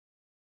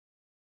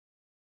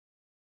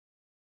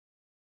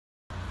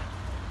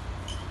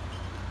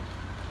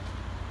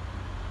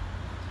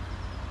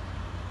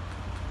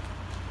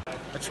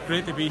It's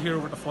great to be here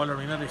over at the Foyle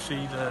Arena to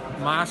see the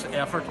mass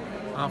effort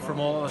from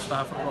all of the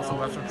staff across the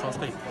Western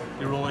Trustee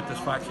to roll out this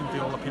vaccine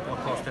to all the people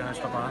across Derry and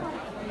Strabane.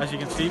 As you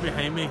can see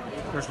behind me,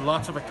 there's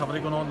lots of activity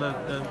going on.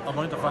 The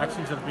amount of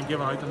vaccines that have been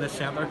given out in this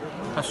centre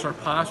has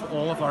surpassed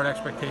all of our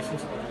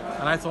expectations,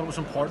 and I thought it was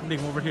important to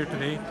come over here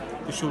today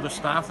to show the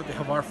staff that they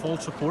have our full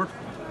support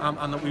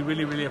and that we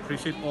really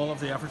appreciate all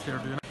of the efforts they are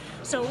doing.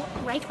 So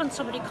right when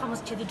somebody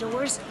comes to the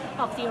doors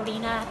of the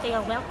arena, they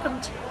are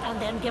welcomed and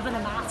then given a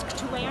mask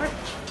to wear.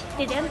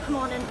 They then come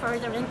on in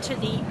further into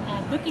the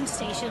booking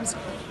stations,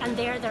 and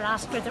there they're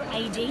asked for their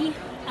ID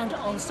and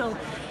also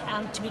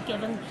to be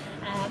given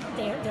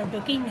their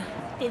booking.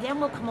 They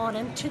then will come on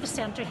into the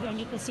centre here, and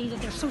you can see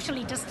that they're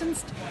socially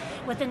distanced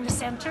within the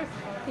centre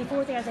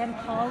before they're then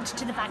called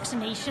to the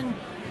vaccination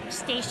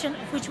station,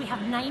 of which we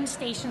have 9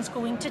 stations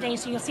going today,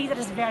 so you'll see that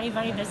it's very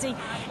busy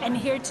in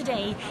here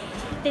today.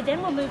 They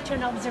then will move to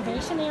an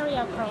observation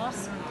area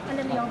across, and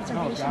in the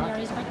observation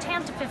area is about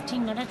 10 to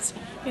 15 minutes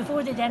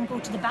before they then go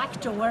to the back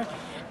door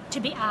to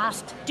be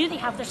asked, do they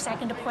have their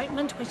second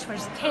appointment, which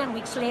was 10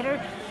 weeks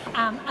later,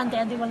 and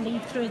then they will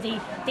leave through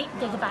the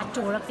back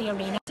door of the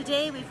arena.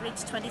 Today we've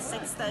reached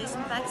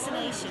 26,000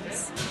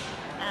 vaccinations.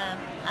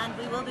 And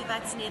we will be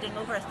vaccinating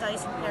over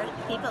 1,000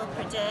 people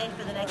per day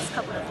for the next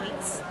couple of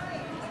weeks.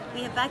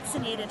 We have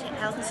vaccinated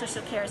health and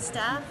social care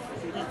staff,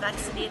 we've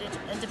vaccinated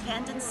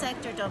independent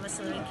sector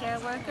domiciliary care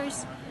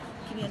workers,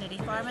 community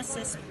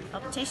pharmacists,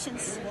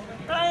 opticians,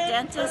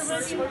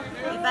 dentists.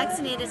 We've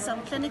vaccinated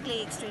some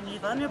clinically extremely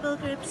vulnerable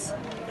groups.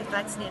 We've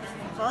vaccinated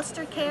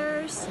foster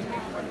carers,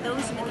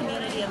 those in the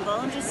community and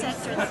voluntary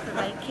sector that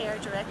provide care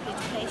directly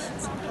to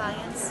patients and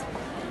clients.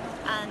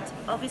 And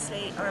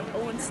obviously our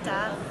own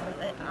staff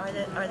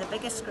are the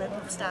biggest group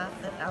of staff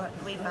that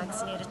we've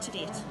vaccinated to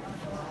date.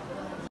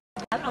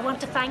 I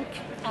want to thank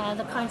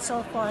the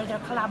Council for their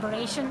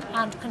collaboration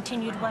and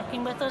continued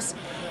working with us,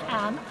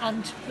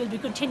 and we'll be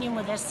continuing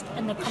with this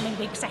in the coming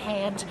weeks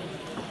ahead.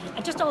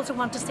 I just also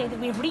want to say that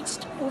we've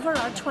reached over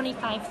our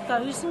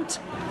 25,000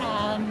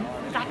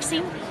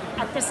 vaccine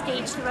at this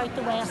stage throughout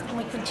the West, and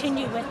we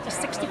continue with the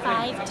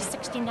 65 to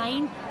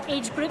 69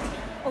 age group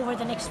over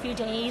the next few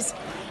days.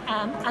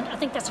 And I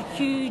think that's a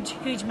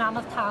huge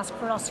mammoth task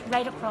for us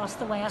right across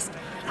the West,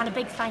 and a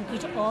big thank you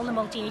to all the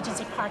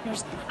multi-agency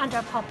partners and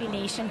our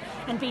population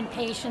and being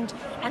patient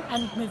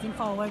and moving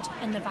forward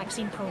in the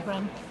vaccine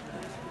programme.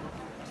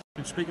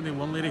 Been speaking to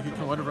one lady who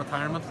came out of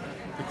retirement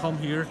to come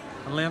here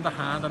and lend a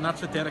hand, and that's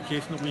the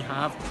dedication that we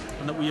have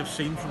and that we have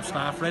seen from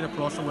staff right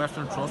across the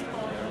Western Trust.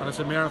 And as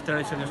the Mayor of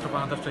Derry City and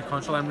Strabane District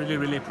Council, I'm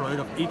really proud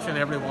of each and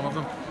every one of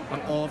them and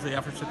all of the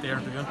efforts that they are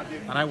doing.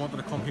 And I wanted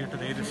to come here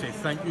today to say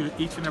thank you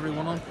to each and every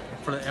one of them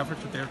for the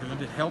efforts that they're doing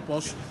to help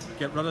us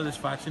get rid of this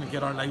vaccine and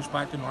get our lives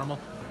back to normal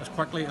as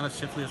quickly and as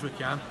safely as we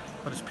can.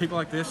 But it's people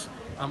like this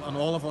and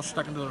all of us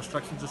sticking to the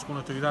restrictions that's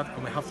going to do that,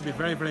 and we have to be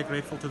very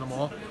grateful to them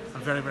all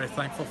and very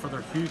thankful for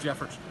their huge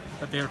efforts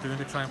that they are doing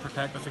to try and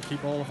protect us and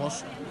keep all of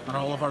us and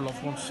all of our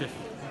loved ones safe.